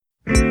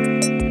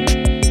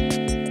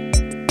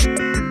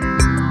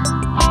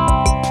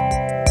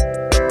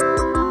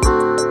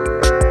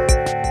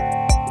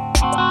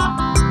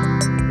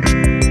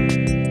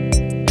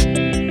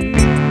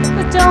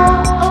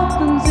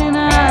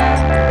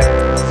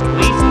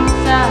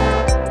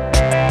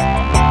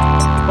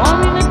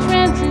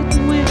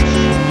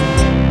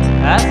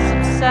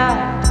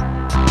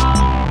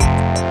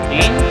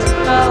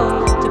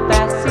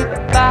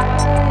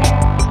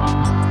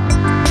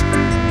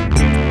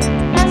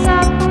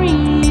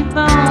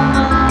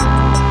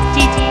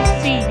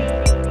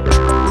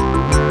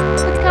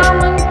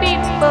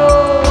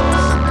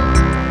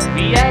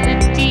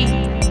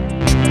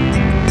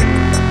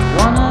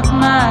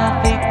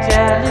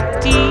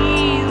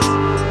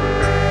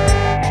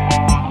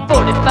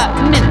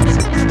45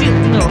 minutes, still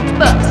no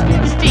bus.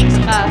 Mistakes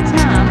are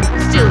time,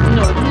 still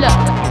no luck.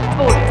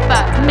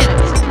 45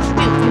 minutes,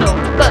 still no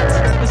bus.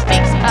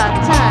 Mistakes are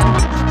time,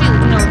 still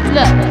no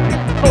luck.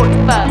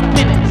 45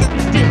 minutes,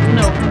 still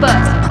no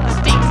bus.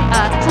 Mistakes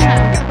are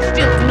time,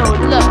 still no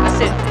luck. I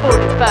said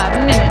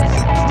 45 minutes,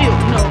 still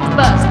no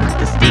bus.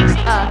 Mistakes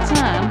are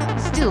time,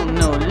 still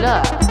no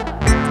luck.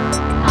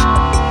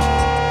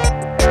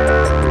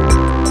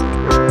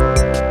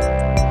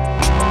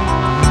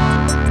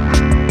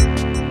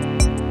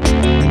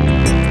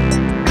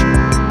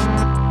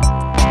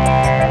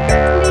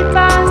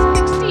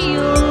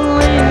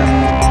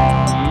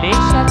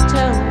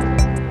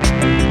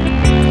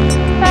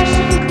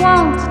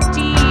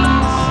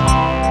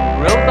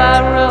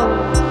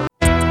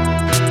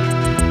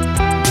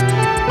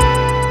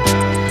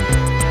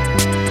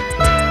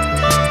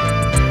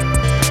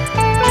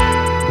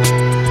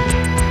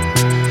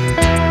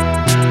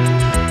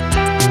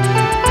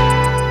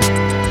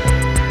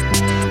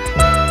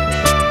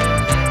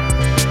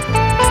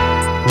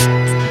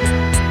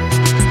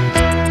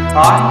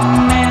 I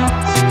met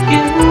a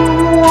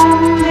girl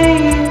one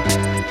day,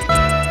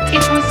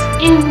 it was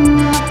in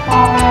the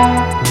fall.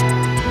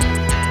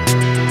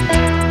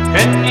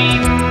 Her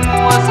name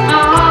was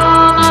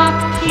Anna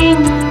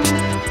King,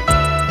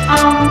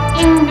 an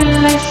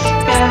English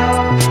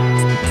girl,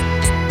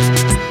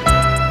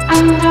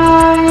 and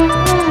I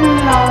will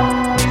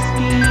always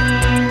be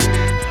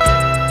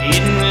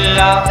in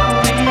love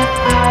with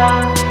her.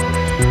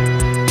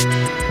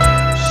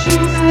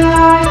 She's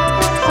like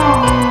the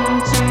song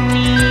to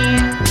me,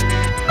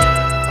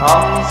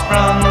 comes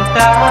from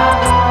the heart.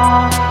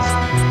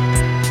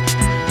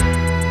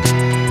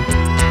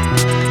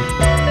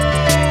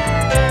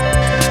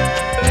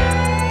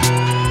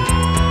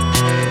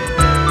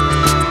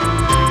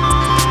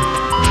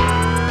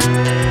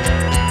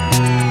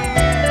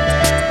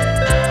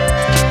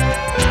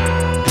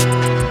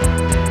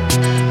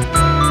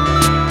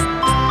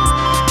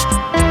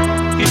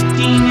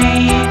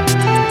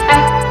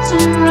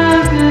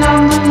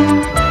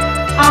 London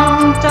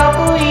on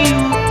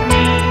W3,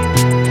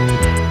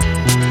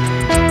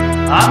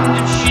 and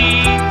if she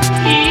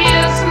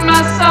hears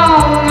my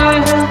song, I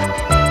hope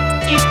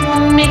it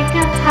will make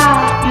her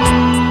happy.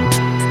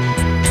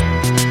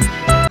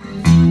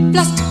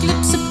 Plastic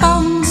lips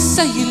upon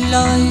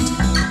celluloid,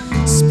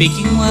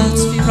 speaking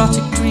words of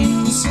erotic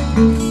dreams.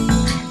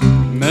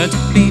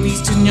 Murdered babies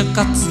turn your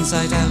guts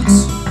inside out,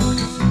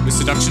 with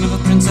seduction of a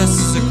princess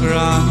as a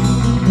crown.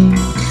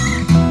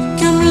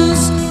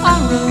 Cameras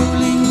are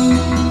rolling,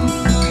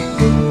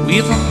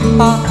 we've a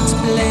part to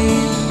play.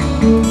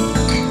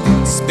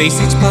 Space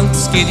age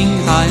punks getting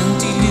high on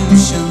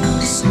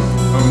delusions,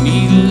 only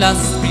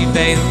lust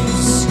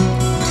prevails.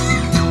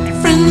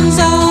 Friends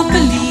are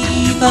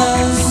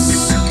believers,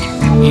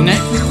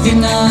 unite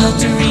within a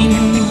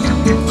dream,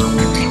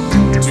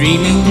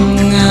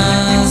 dreaming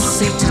as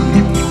Satan,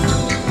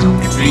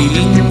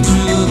 dreaming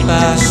true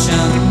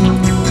passion.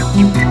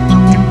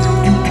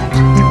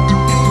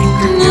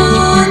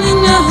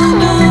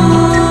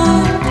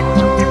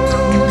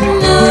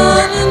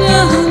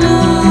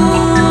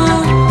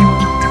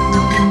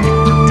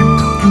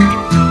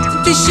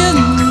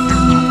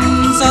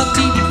 Visions are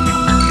deep,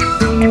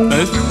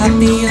 both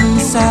happy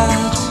and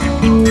sad.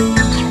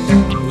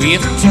 We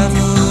have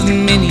traveled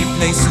many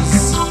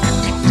places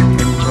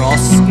and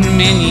crossed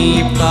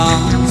many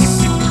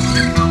paths.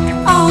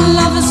 Our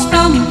lovers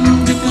from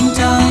different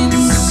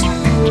times,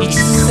 each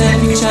to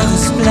serve each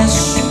other's flesh.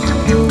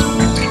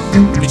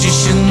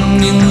 Magician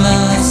in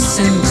the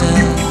center.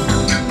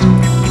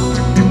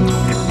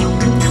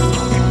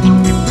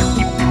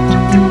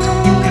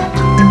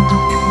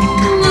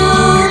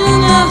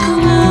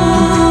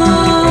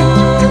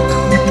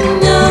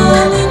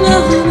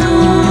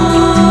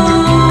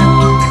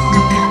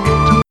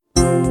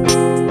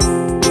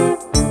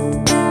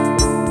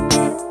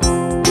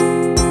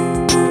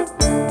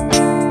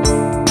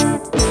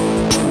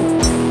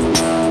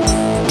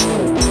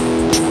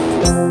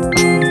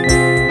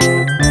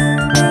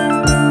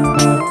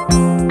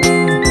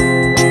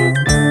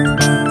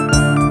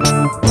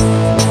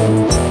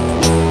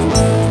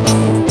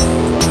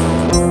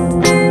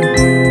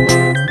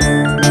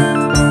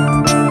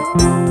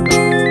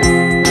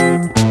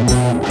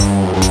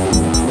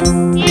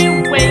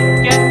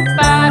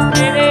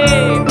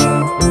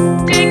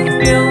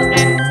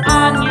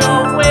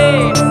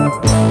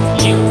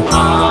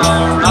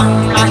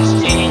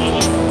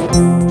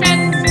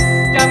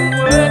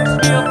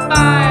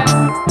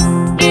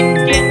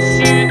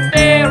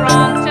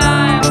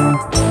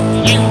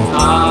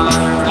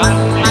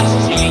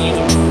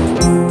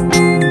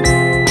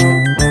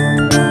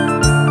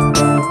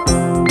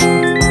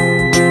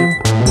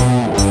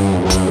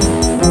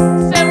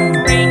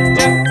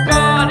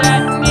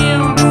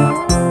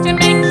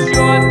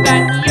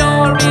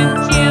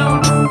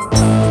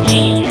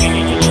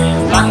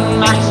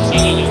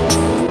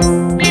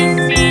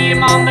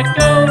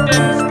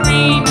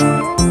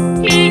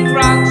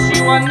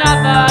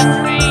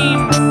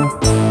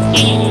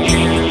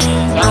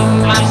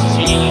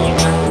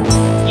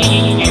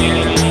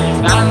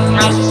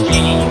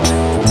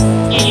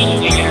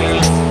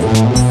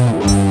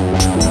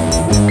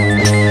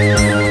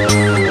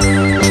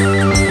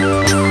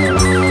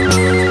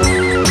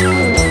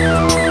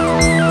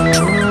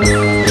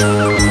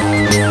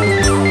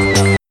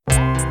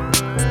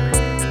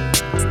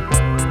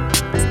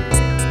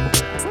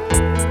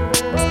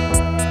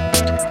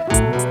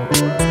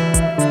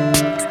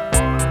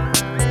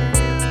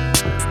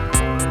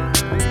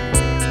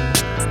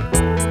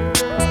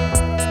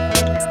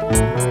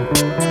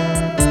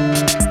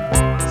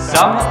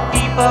 Some are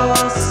people,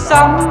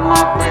 some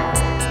are quick,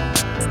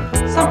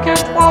 some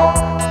can't walk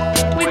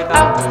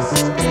without a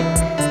stick.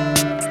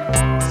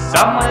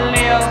 Some will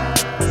live,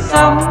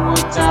 some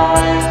will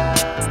die,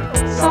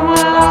 some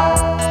will laugh,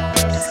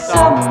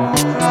 some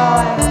will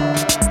cry.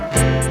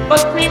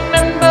 But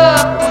remember,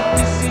 what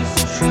this is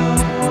true,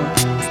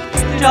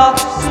 that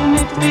soon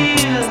it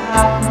will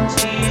happen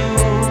to you.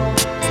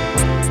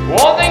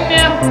 Or they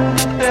never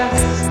the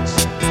best,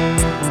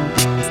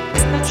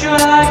 that you're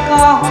like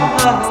all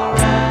the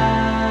rest.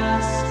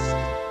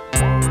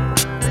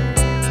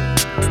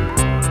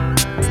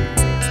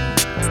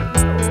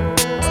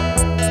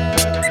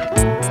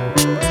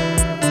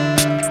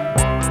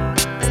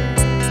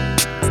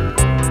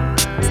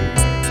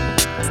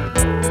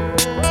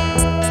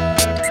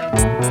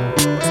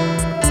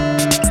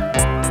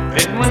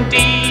 Then one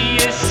day,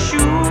 as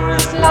sure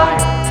as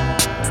life,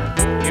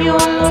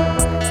 you'll look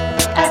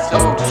as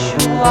old as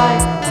your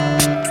wife.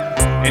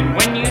 And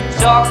when you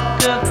talk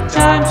of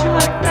times you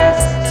like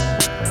best,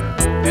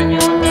 then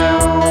you'll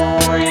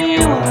know you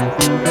like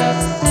the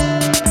rest.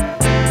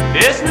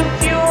 There's no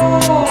cure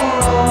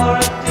or a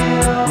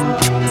pill,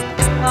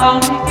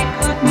 only if you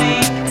could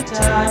make the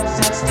time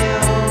stand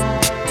still.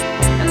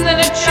 And then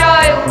a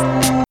child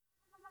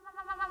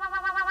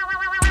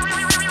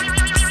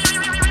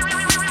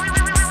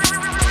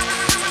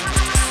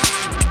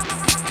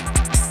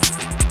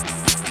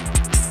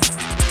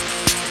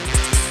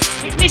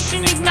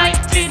ignition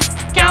ignited,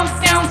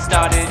 countdown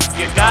started.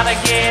 You gotta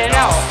get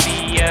off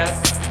the earth.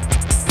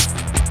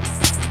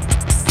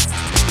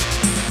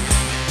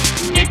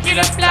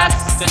 Nuclear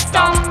blast,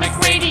 atomic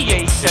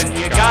radiation.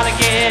 You gotta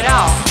get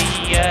off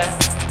the earth.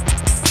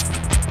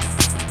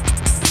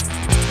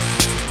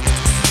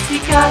 You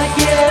gotta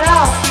get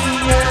off the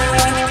earth.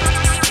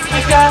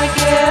 You gotta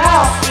get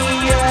off the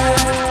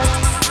earth.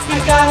 You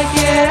gotta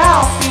get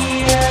off the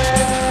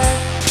earth.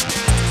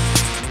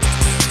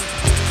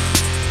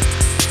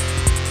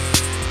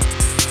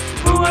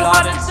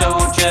 Cruel-hearted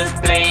soldiers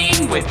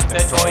playing with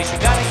their toys. You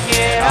gotta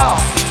get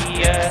off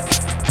the earth.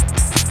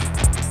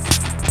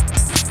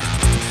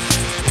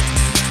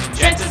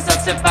 Chances of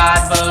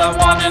survival are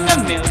 1 in a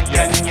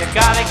million. You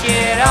gotta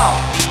get off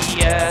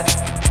the earth.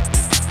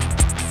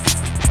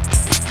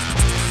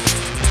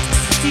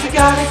 You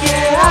gotta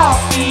get off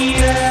the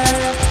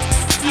earth.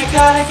 You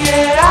gotta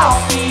get off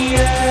the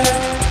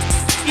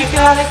earth. You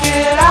gotta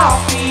get off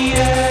the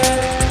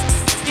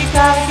earth. You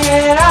gotta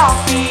get off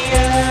the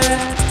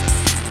earth.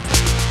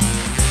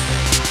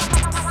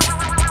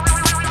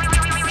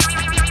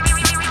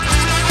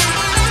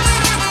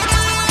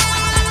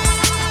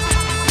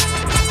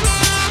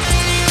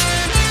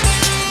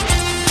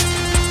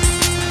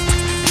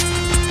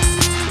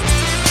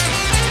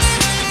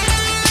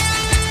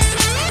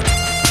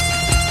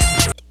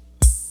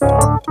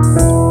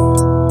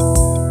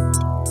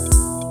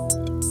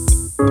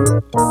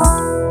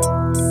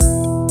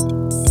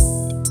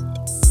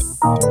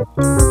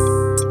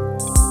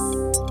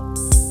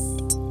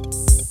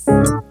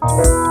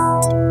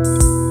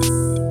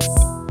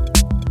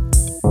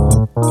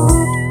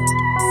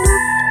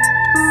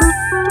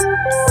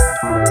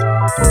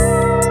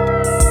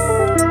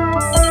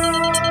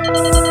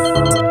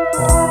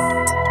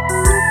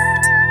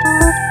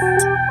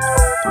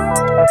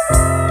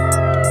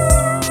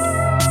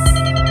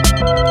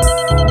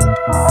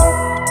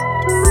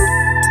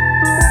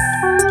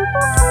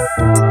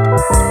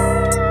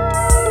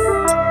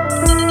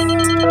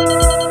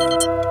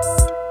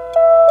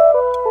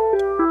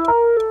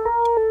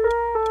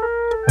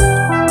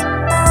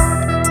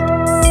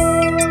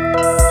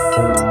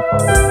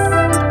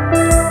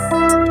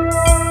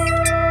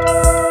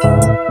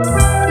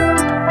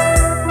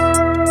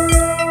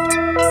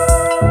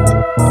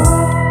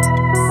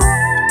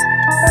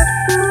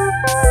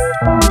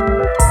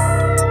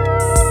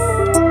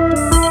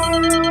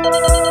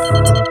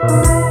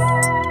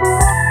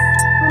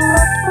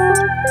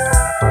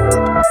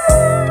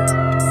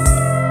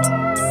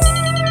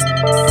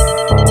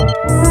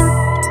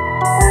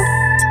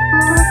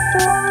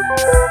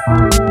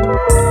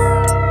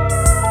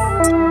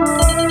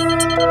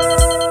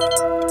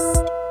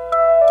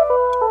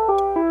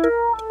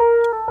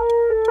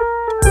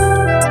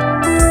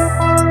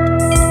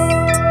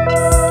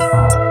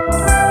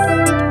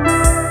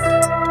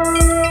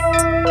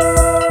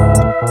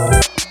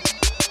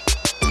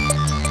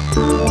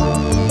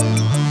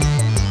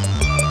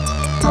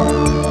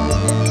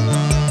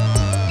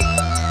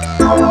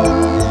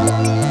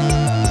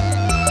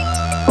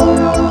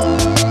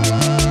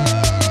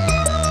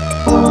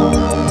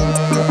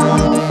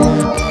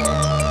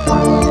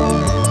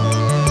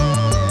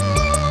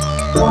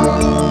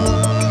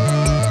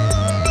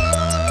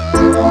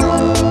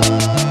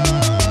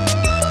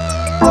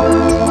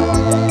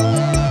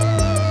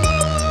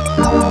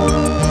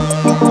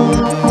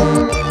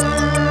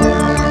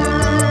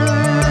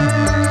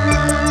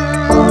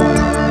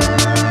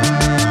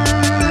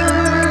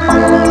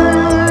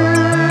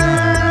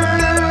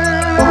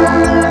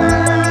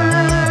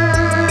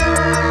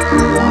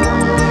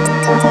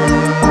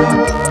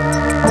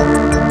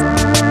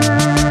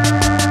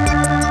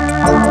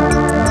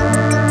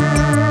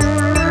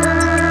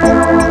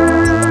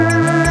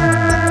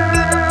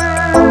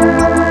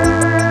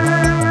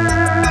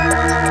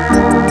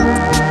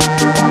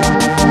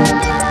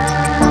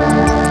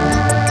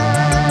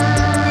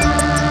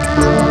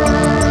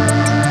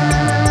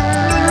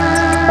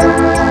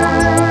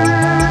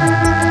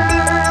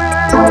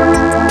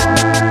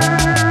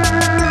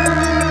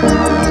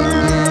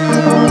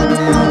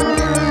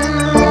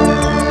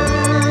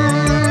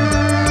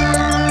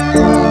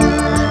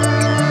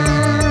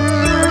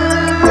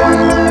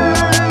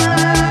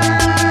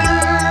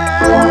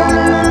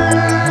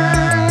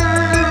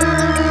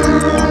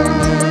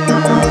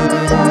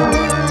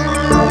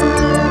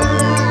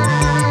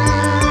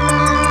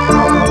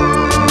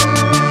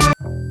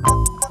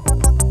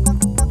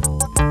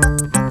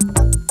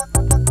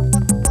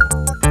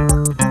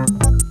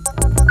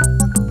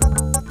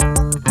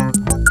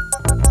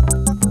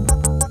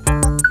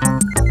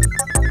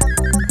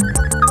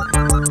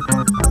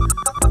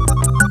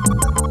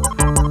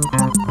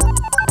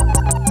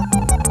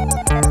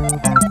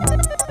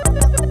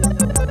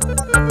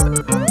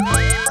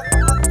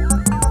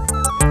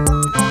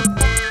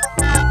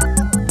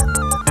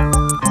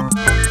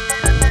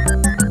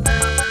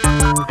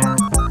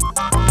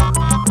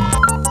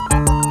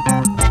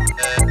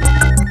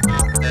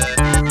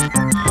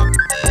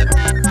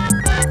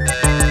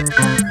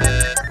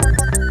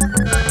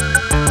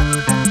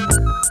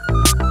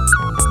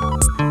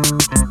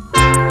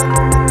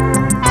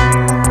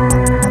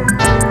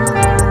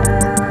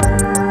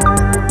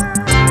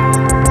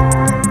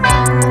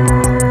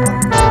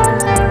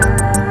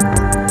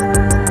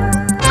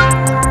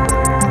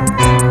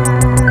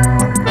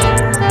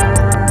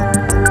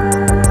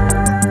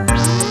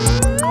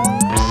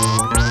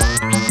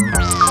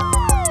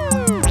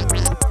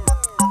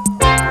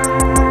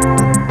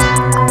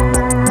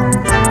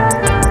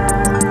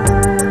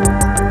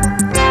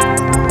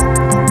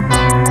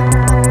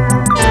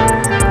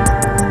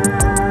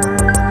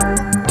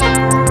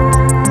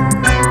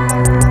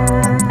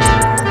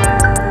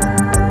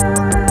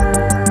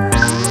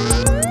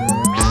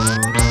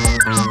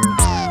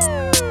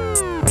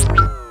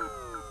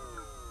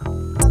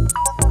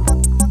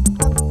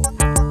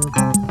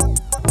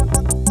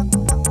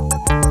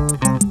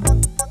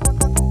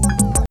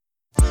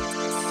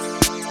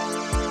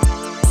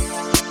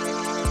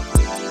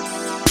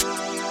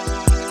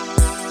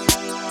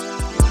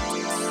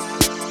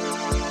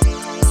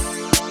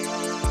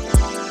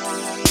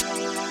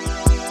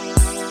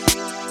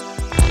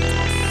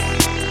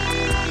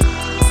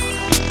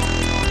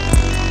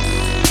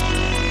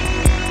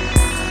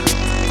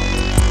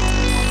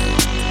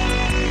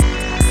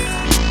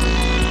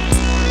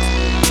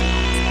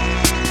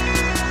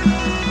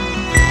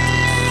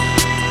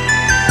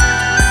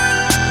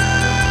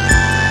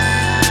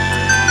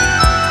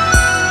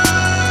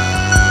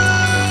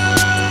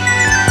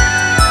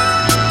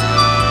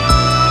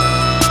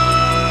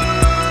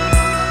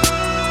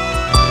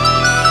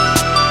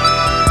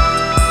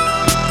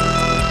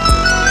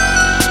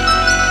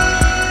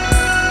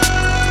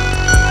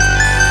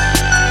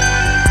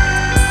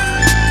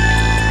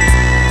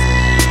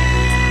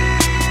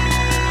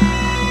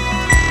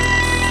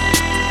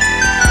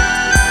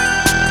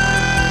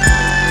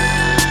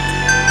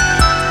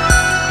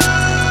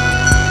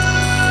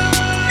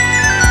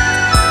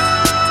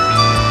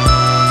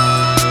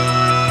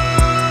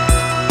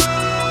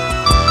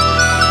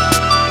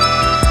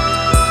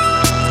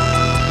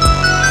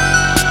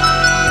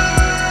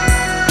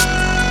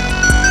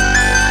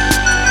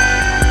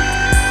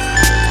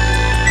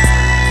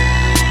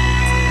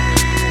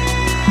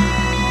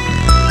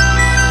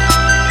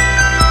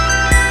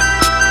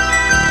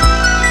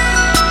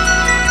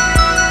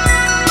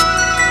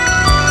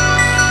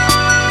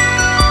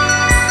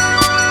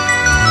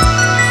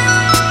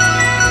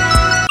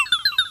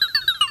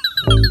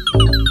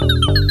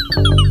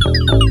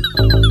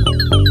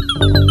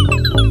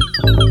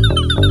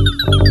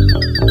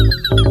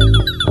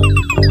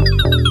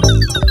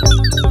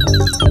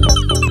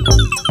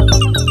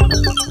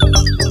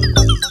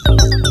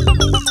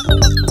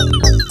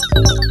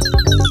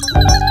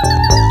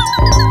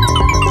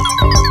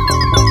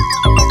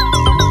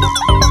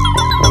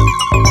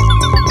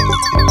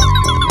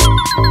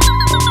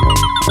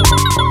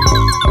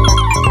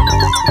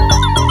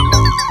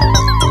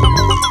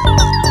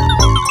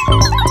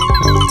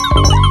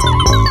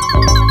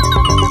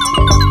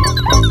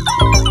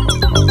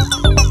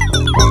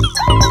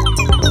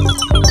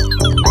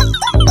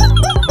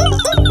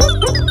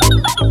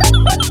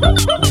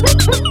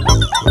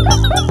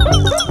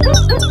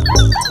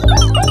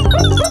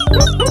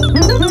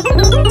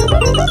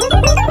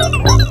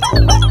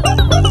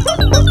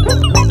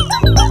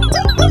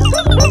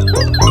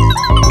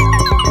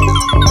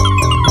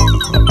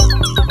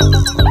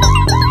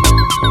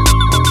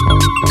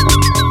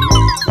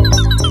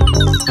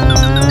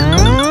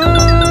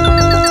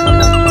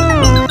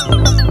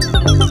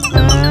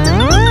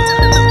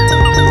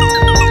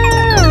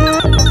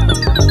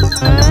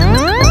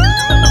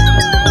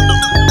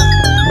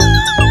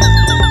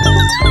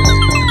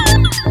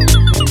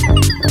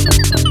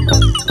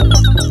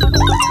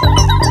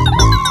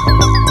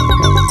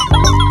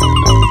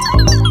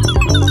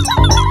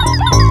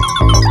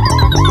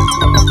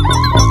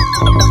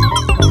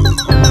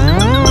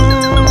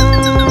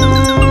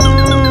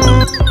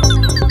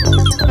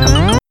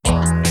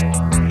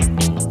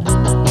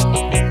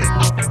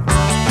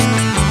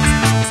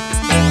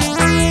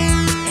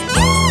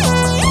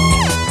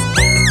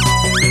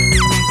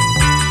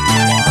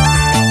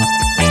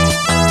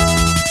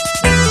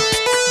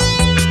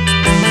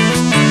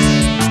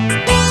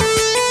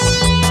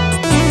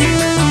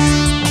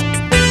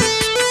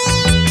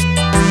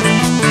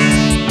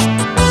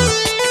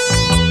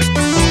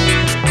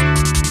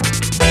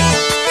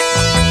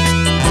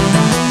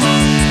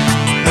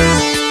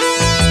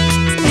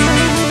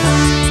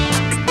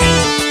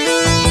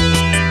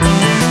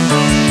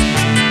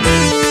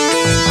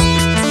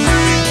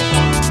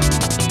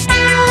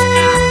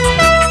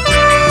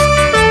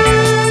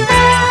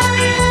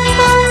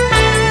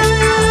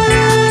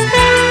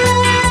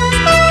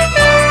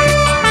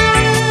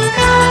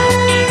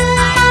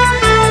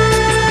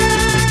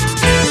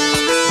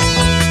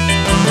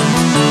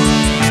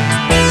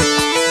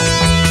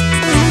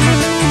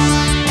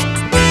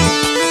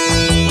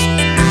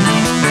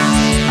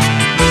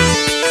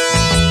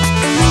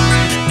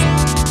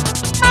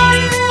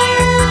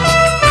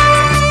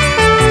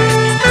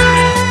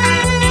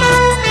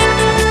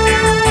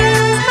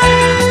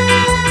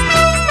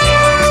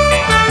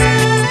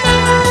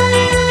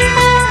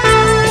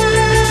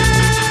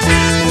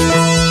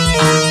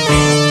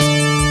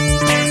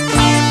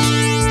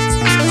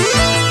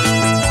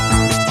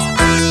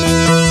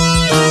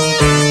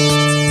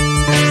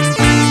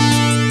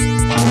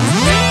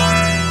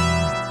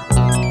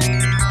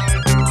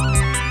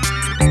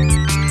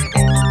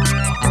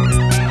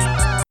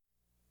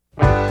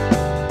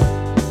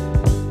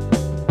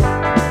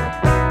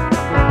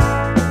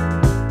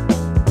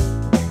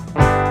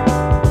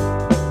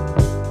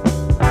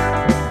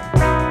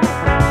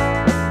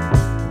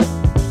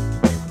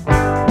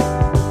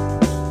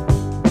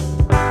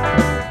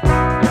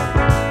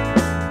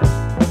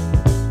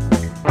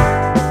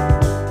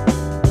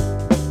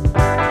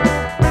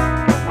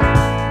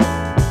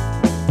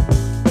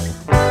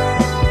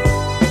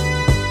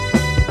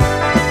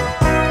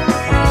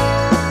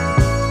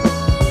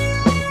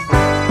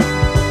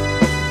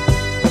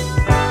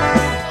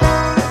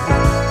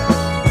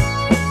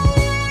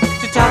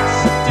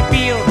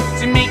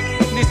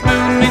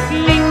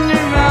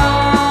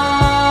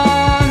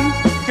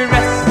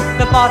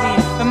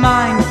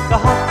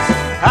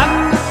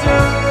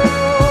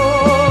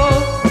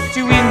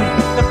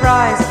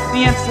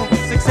 the answer,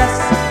 success.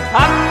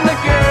 I'm the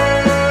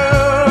girl.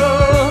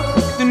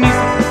 The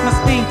music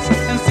must paint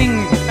and sing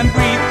and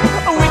breathe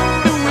with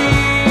the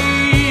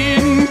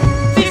wind.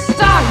 This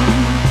time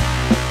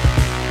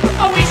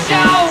we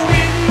shall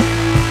win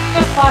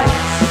the fight.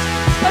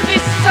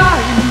 This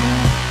time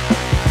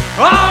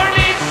our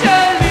name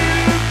shall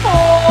live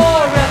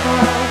forever.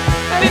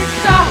 This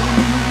time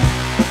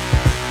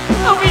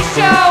we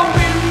shall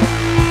win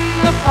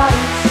the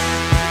fight.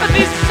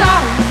 This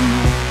time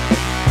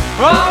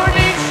our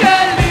name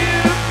shall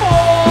live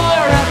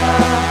forever.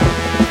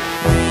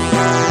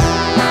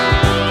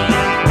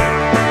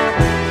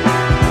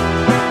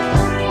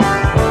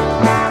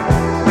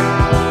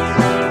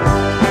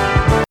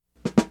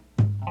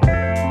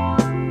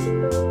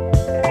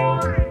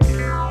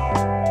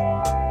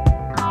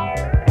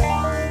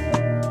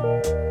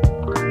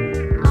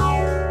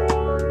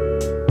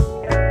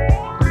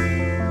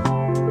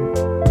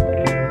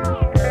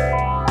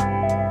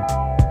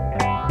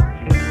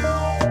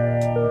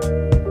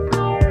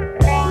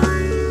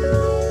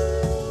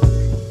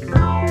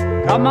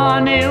 Come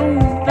on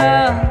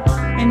over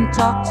and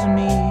talk to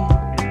me.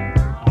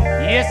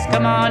 Yes,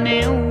 come on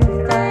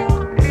over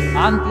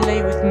and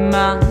play with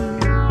mine.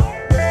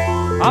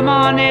 Come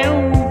on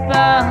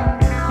over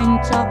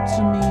and talk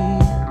to me.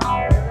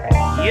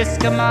 Yes,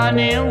 come on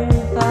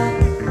over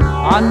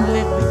and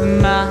live with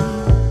mine.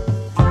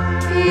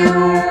 You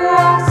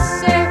are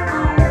so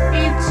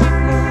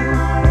beautiful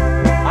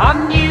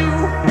and you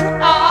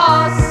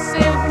are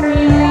so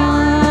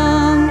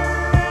young.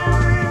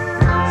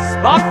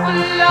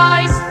 Spotlight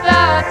eyes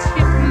that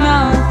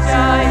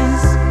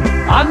hypnotize,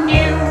 and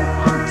you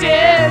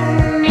turn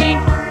me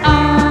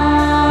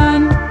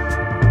on.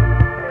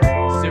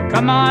 So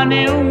come on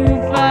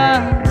over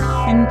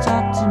and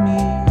talk to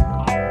me.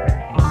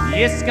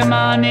 Yes, come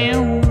on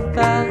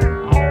over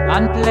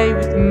and play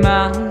with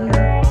mine.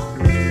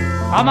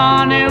 Come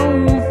on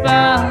over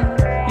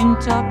and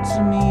talk to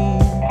me.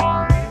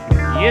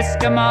 Yes,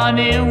 come on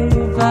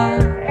over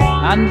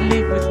and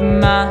live with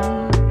mine.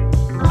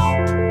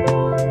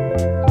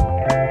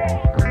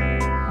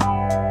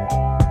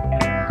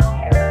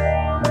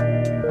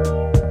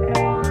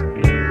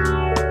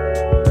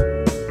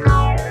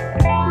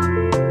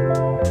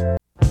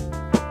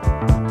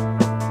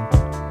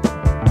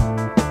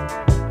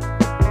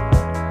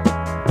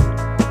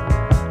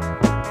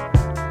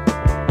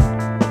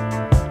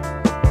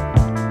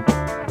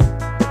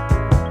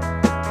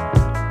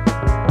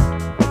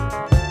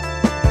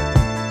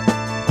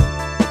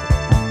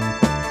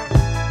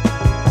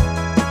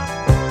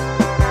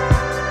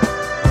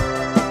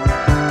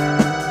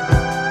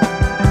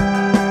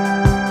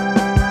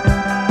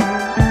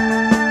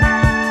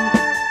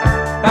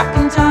 Back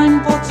in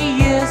time 40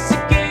 years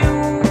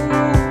ago,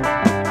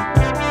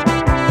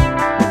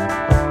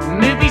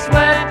 movies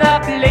were the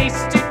place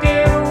to go.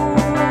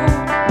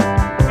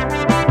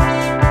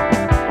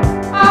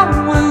 A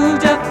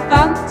world of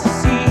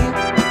fantasy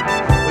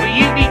where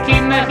you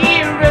became a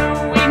hero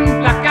in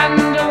black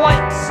and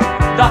white.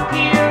 The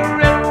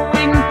hero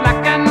in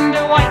black and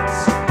white.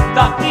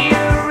 The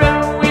hero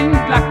in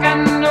black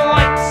and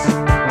white.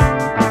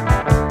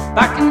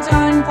 Back in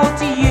time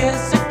 40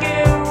 years ago,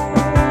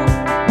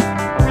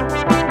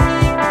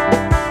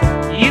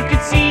 you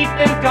could see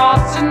the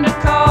gods in the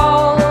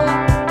call,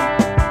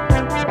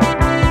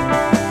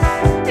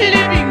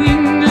 living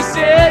in the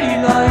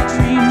sailor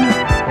dream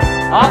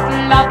of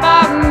love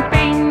and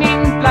pain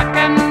in black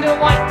and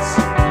white.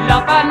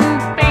 Love and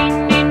pain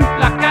in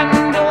black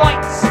and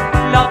white.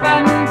 Love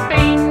and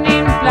pain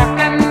in black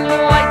and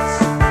white.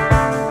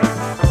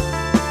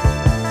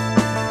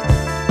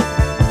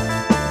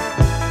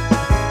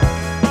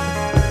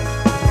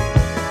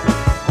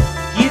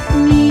 Give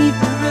me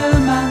the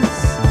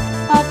romance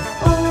of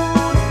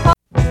old.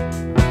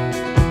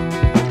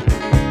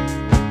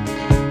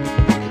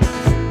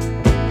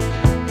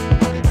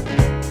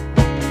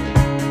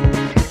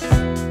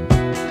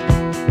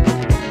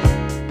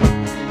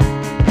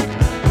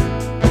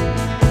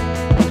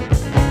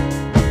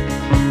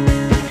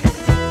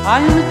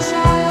 I'm a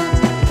child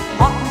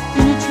caught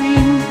within a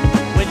dream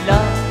with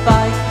love I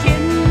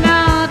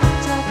cannot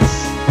touch.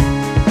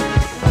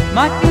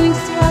 My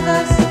feelings to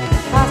others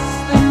pass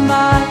them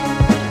by.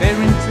 Their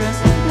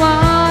interest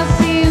was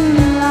in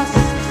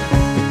lust.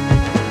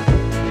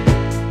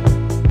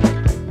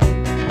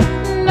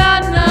 Na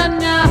na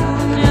na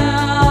na.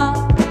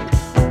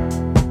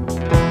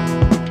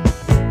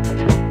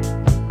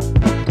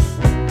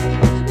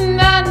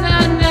 Na na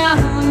na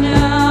na.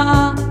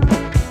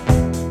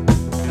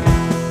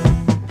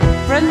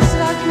 Friends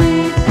like me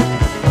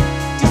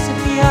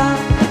disappear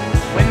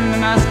when the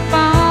mask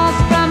falls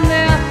from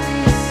their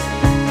face.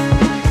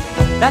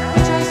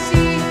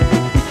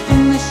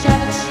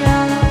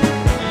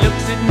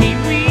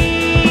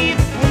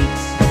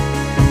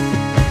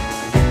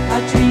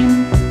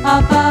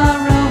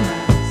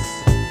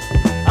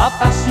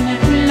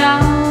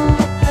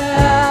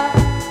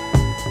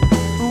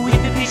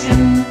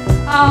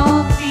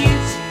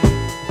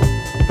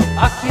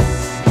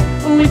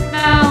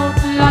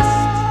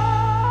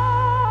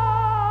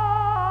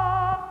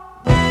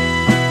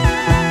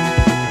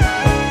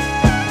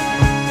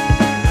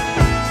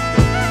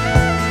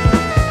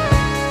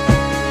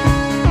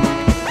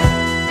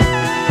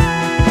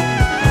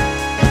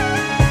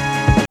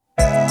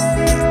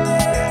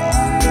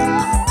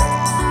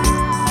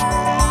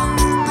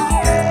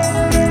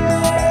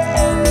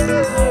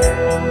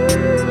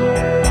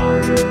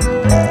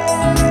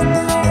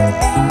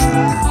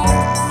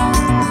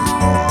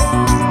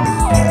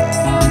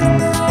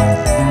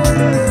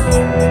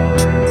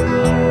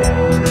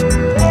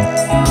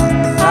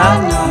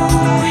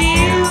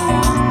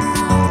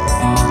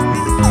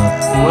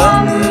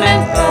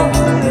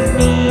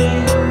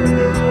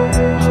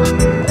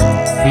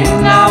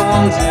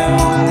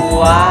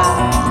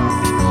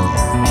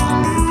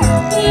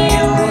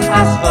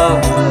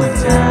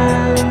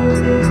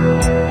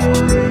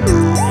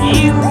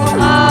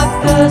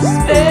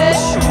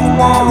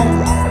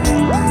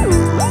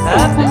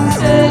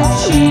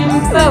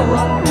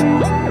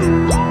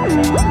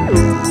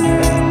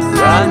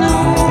 I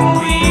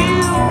know you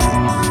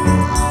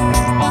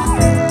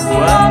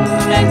were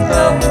meant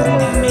for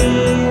me,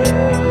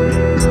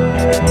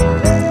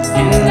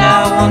 and I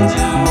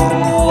wonder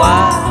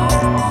why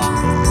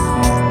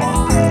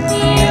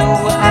you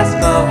ask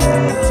for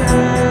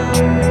time.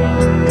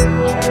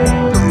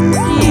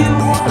 You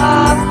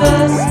are the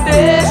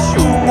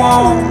special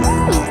one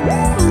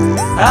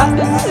I've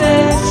been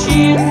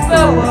searching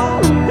for.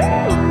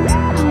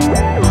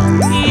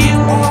 You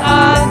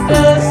are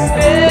the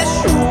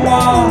special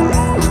one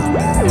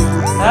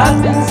I've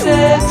been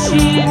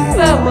searching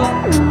for.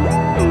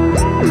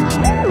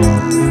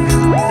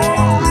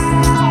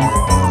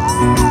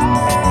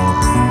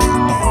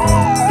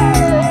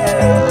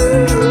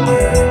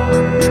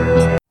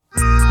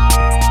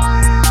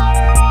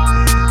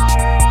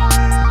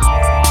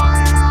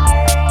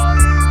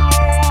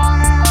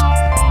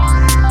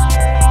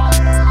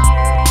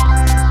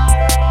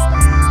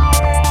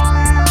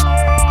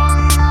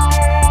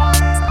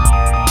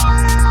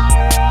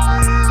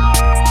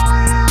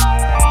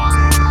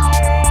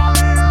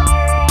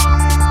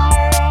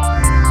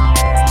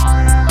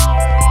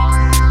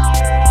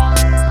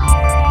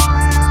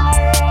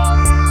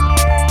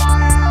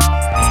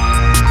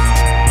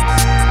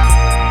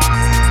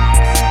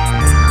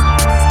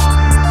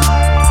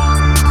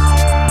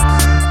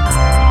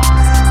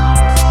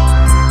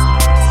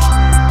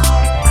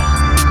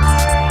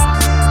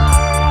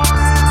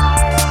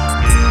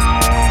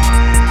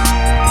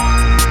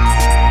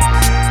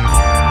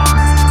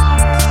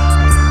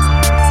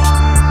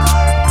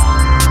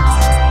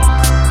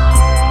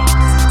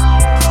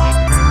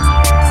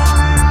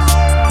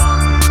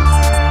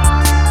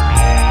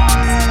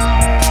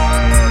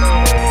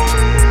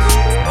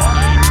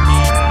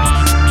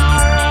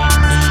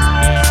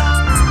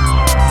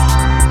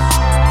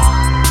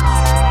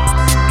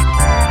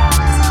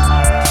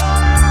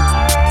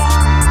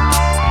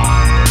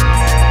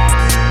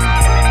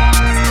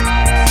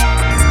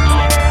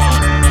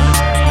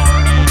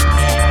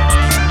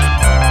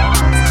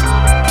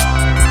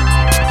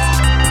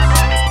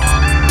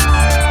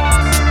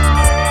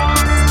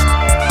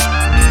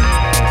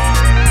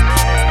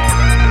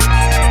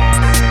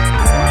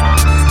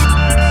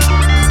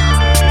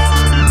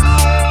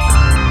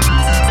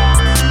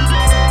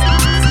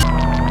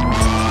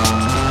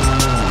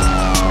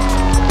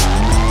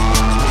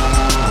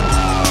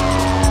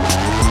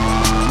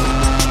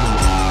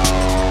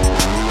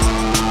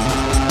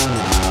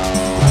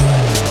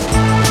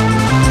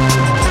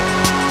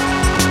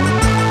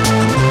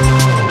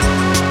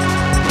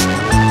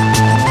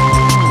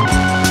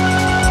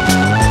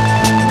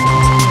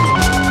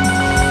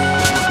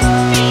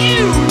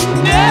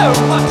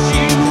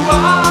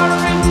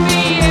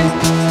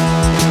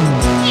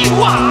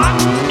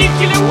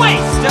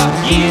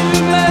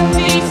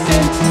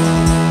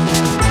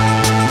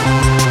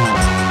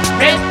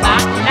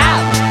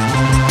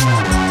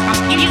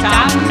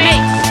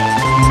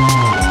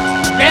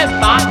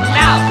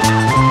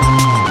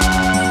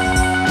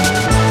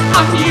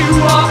 You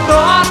are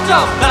part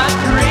of that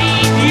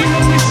great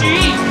human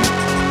machine,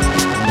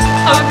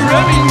 a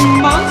growing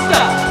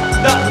monster,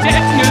 the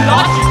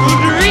technological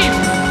dream.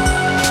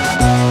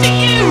 Do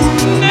you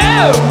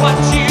know what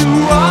you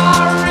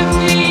are in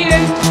the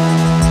end?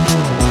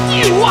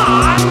 You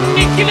are a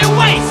nuclear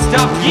waste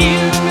of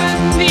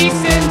human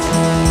descent.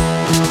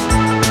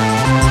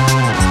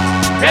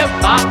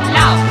 Robot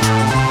love,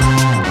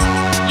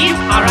 you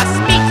are a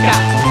speaker.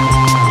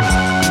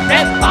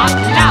 Robot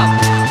love,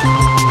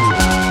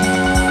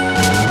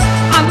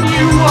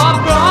 you are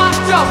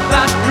part of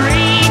that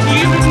great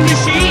human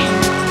machine,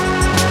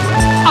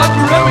 a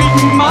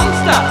growing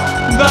monster,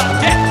 the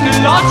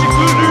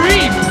technological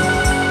dream.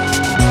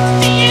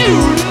 Do you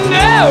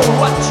know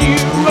what you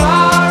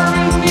are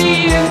in the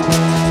end?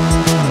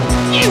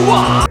 You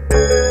are.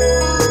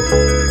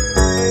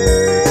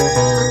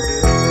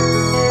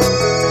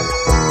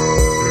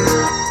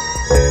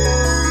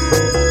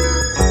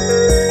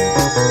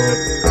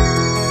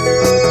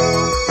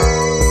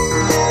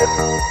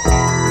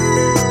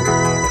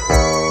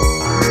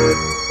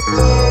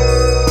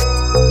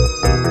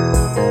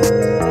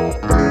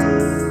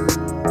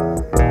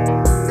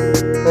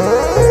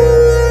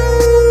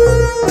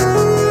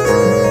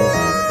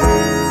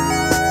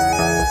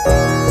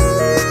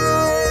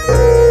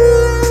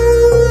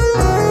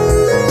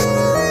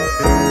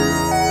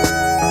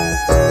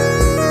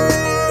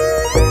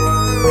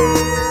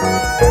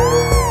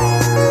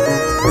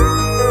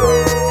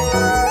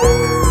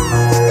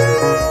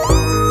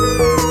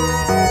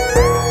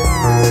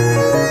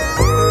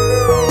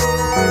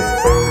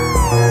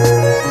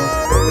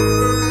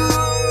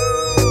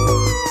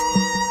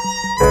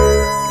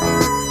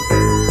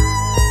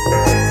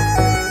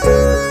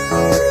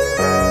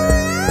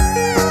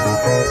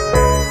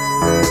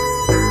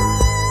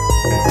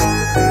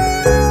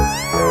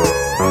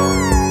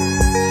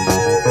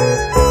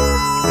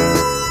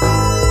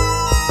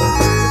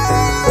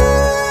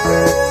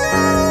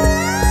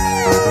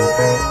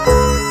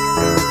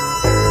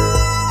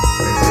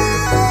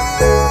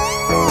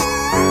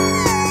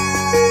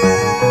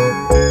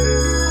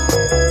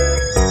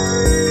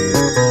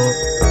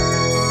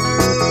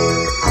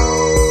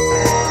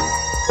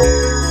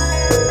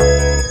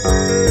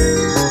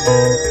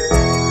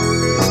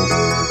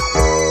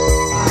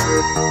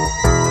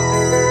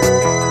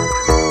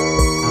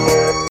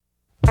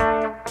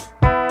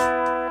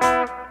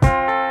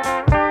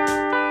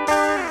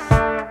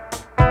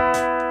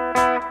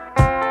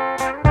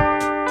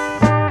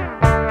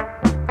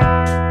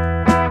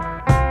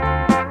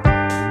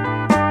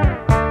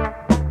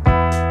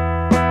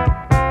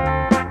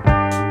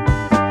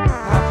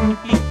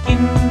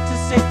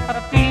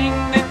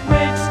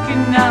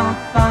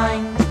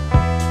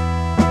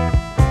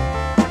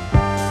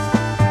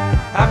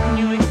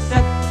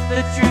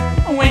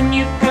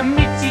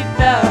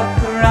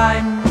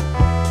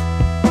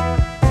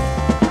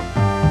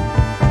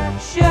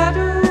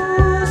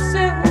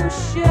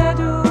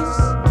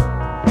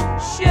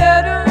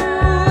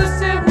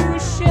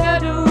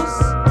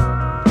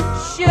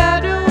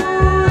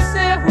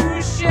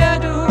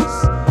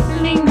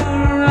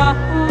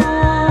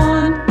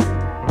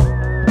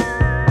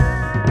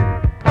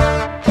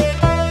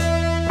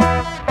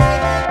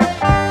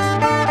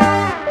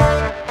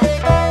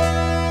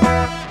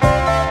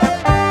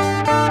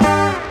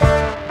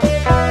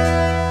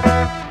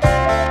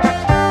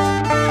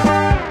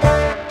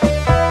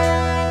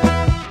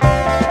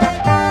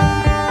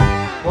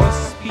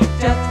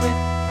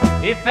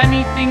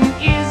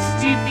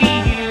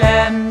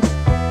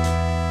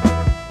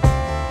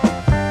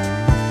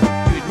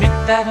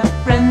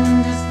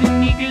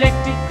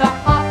 stick, the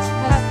heart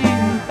has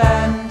been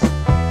banned.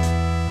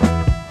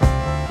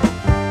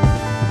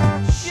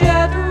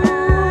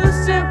 Shadows,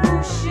 ever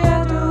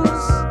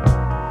shadows,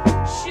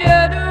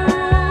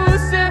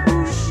 shadows,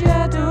 ever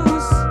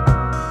shadows,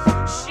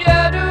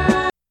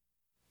 shadows.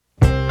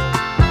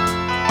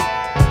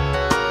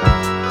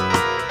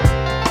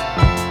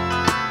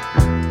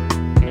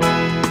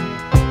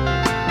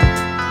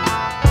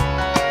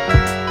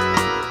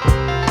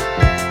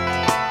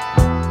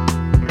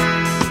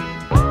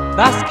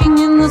 Basking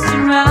in the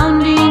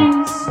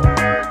surroundings,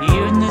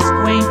 here in this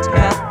quaint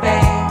cafe.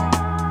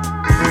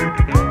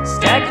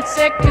 Staggered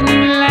second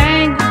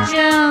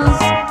languages,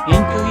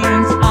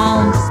 incoherence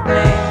on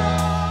display.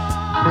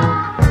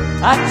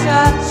 I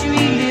tried to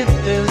relive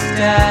those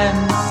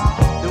times,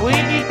 the way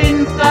they've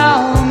been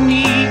for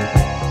me.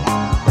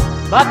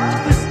 But the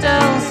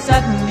crystal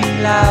suddenly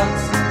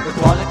clouds the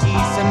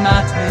qualities of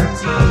my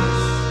 20s.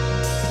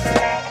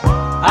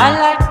 I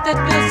like that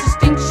girl's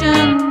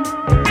distinction,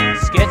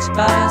 sketched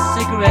by a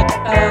cigarette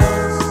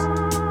pose.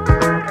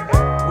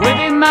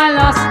 Within my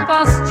lost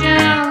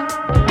posture,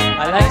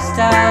 a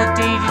lifestyle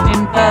dated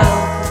in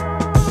vogue.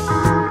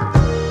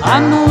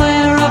 I'm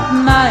aware of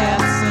my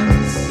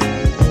absence,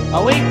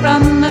 away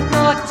from the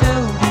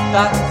thought-toted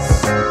thoughts.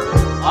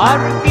 I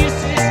refuse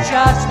to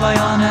discharge my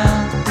honor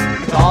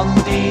with on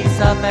days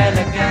of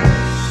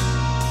elegance.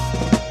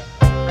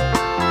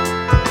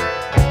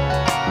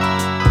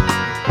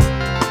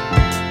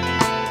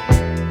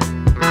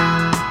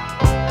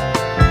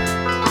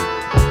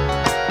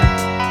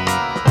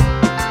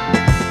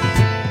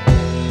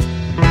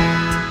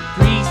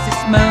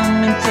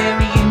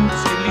 Momentary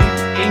interlude,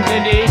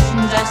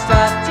 inclinations I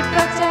start to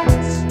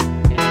protect.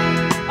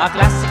 A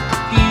classic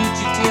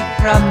fugitive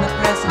from the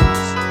present,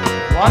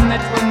 one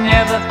that will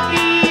never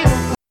feel.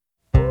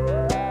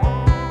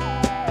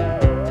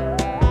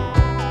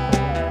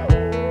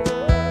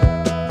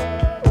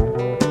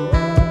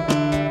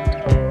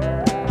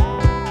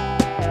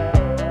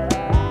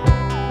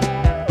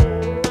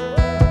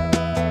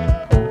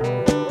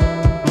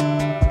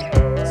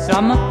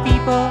 Some are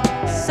feeble,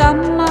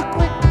 some are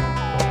quick.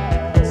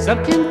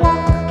 Some can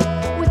walk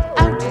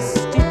without a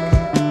stick.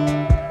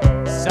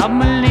 Some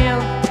will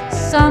live,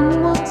 some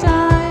will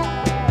die.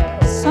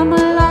 Some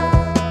will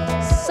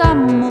laugh,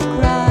 some will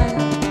cry.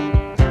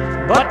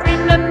 But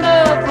remember,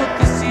 for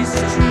this is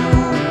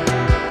true,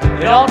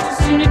 that all too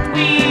soon it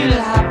will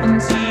happen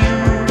to you.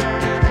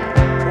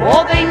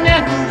 Oh, they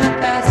know the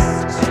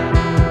best,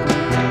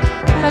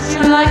 that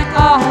you're like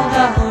all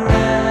the rest.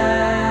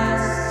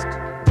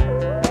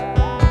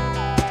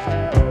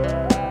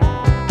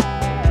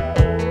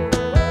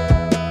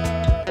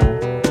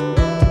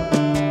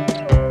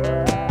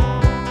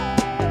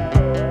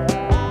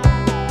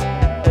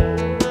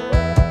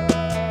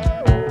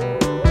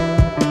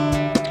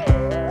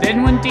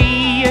 Then one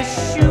day, as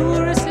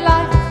sure as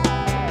life,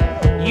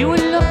 you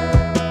will look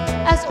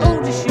as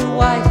old as your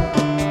wife.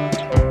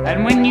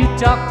 And when you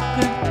talk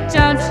of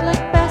times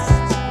like best,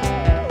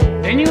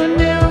 then you'll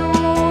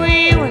know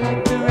you are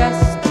like the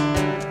rest.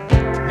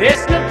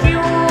 There's no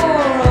cure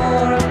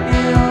or a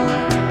pill,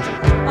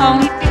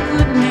 only if you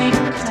could make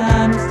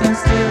time stand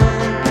still.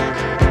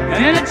 And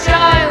then a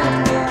child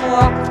will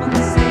walk and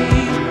say,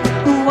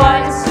 why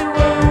so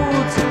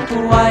old,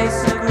 why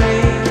so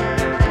grey?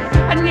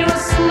 And you'll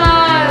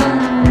smile.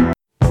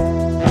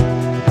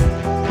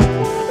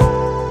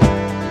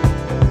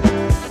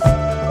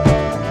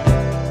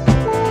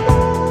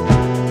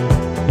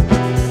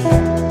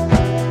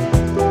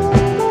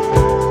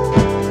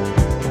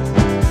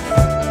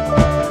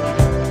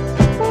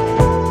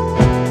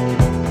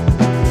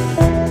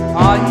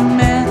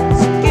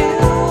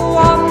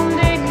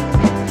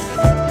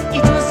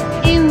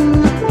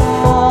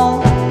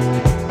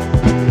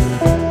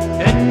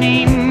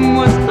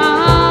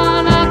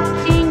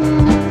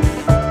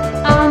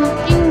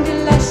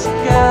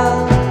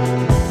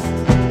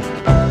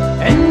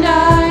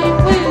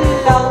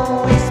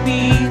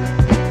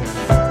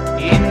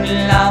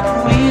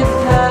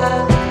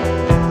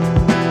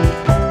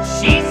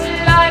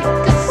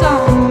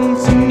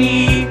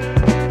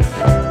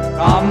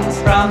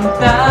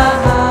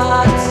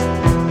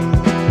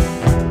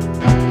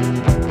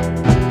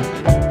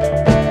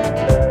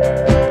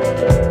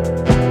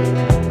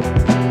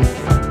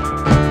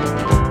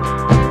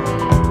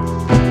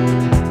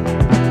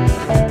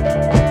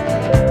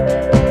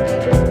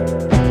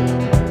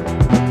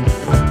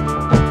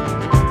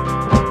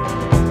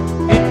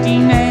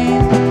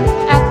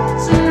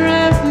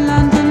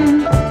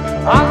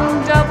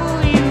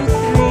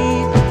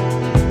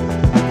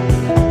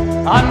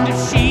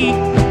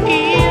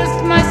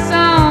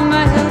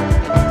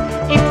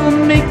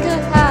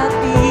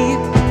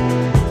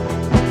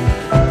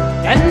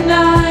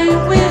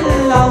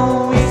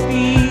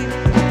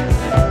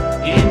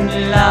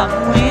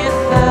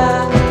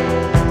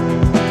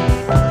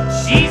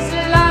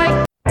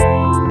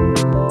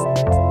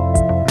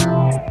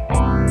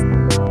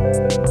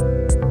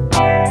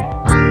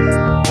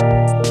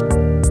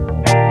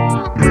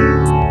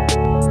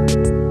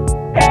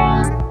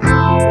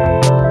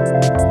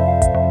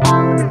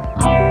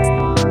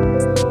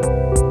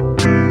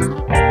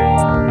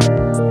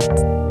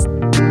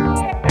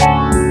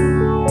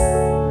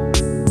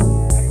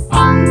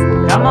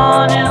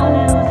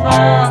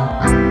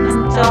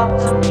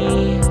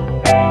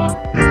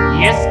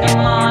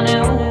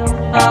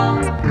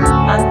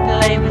 and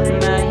play with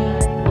me.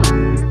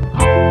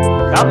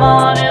 Come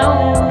on,